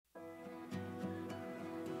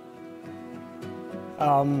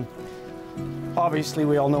Obviously,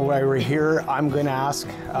 we all know why we're here. I'm going to ask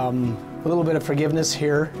a little bit of forgiveness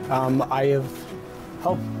here. I have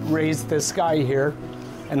helped raise this guy here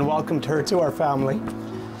and welcomed her to our family.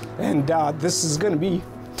 And this is going to be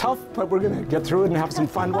tough, but we're going to get through it and have some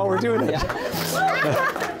fun while we're doing it.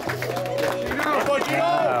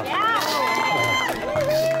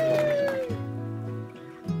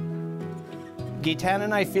 Gaitan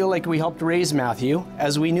and I feel like we helped raise Matthew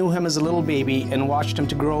as we knew him as a little baby and watched him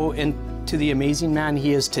to grow into the amazing man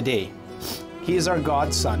he is today. He is our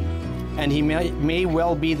godson, and he may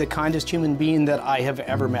well be the kindest human being that I have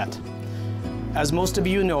ever met. As most of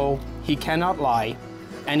you know, he cannot lie,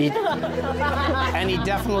 and he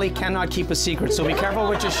definitely cannot keep a secret, so be careful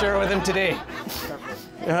what you share with him today.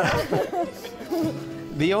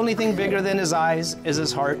 The only thing bigger than his eyes is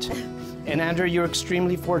his heart. And Andrea, you're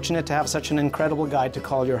extremely fortunate to have such an incredible guy to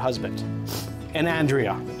call your husband. And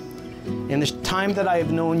Andrea, in the time that I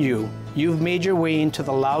have known you, you've made your way into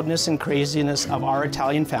the loudness and craziness of our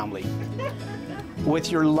Italian family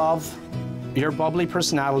with your love, your bubbly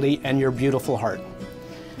personality, and your beautiful heart.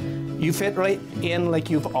 You fit right in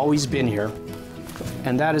like you've always been here,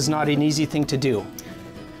 and that is not an easy thing to do.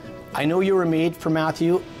 I know you were made for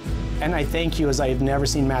Mathew, and I thank you as I have never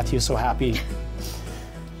seen Mathew so happy.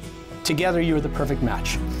 Together, you're the perfect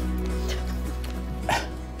match.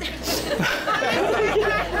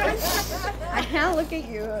 I can't look at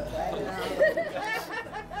you.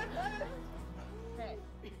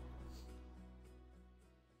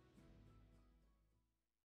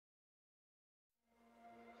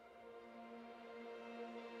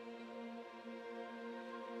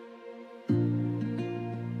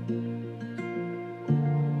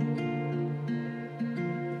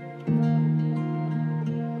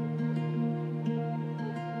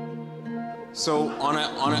 So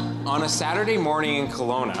on a Saturday morning in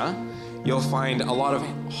Kelowna, you'll find a lot of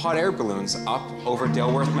hot air balloons up over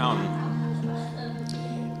Dilworth Mountain.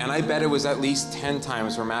 And I bet it was at least 10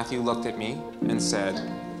 times where Mathew looked at me and said,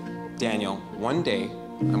 Daniel, one day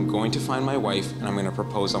I'm going to find my wife and I'm going to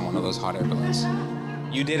propose on one of those hot air balloons.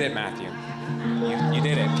 You did it, Mathew. You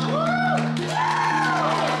did it.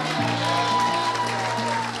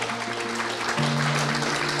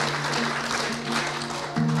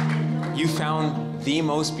 You found the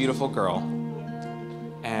most beautiful girl,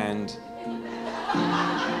 and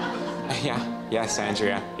yes,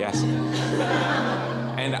 Andrea, yes.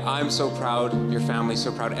 And I'm so proud, your family's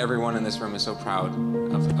so proud, everyone in this room is so proud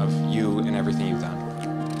of you and everything you've done.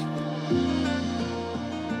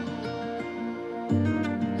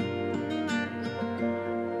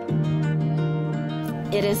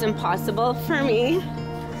 It is impossible for me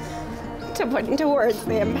to put into words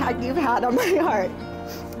the impact you've had on my heart.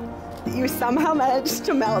 You somehow managed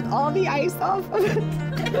to melt all the ice off of it.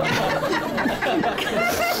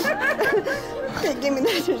 Okay, give me the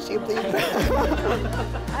tissue, please.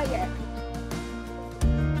 Okay.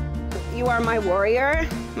 You are my warrior,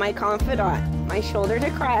 my confidant, my shoulder to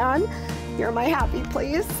cry on. You're my happy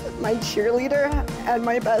place, my cheerleader, and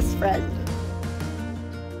my best friend.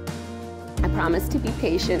 I promise to be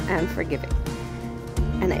patient and forgiving.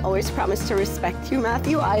 And I always promise to respect you,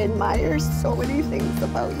 Mathew. I admire so many things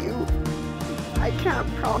about you. I can't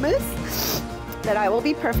promise that I will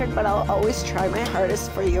be perfect, but I'll always try my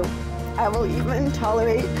hardest for you. I will even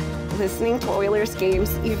tolerate listening to Oilers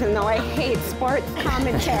games, even though I hate sports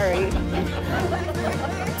commentary.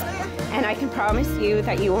 And I can promise you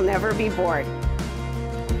that you will never be bored.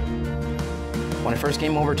 When I first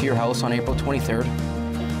came over to your house on April 23rd,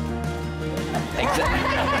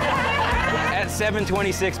 at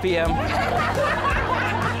 7:26 p.m.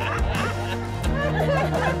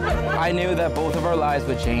 I knew that both of our lives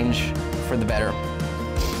would change for the better.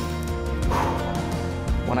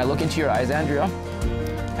 When I look into your eyes, Andrea,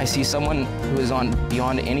 I see someone who is on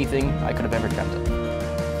beyond anything I could have ever dreamt of.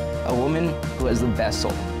 A woman who has the best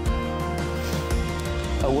soul.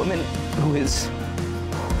 A woman who is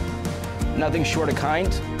nothing short of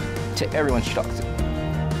kind to everyone she talks to.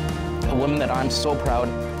 A woman that I'm so proud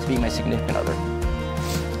to be my significant other.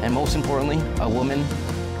 And most importantly, a woman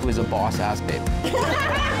who is a boss-ass babe.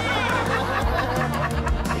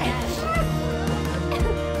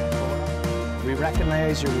 We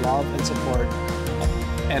recognize your love and support,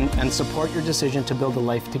 and support your decision to build a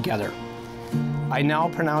life together. I now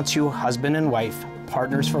pronounce you husband and wife,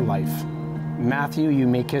 partners for life. Mathew, you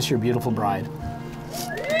may kiss your beautiful bride.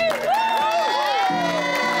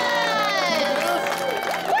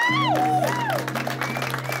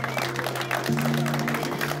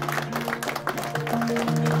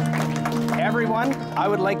 Everyone, I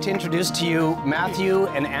would like to introduce to you Mathew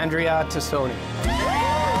and Andrea Tassoni.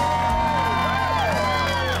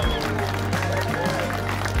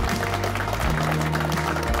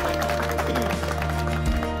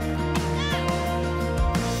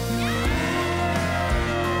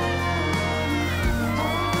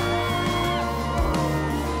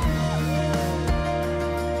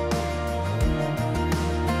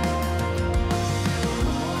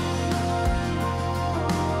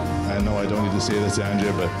 don't need to say this,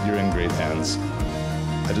 Andrea, but you're in great hands.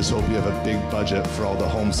 I just hope you have a big budget for all the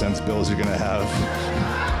HomeSense bills you're gonna have.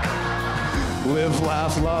 Live,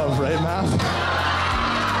 laugh, love, right, Math?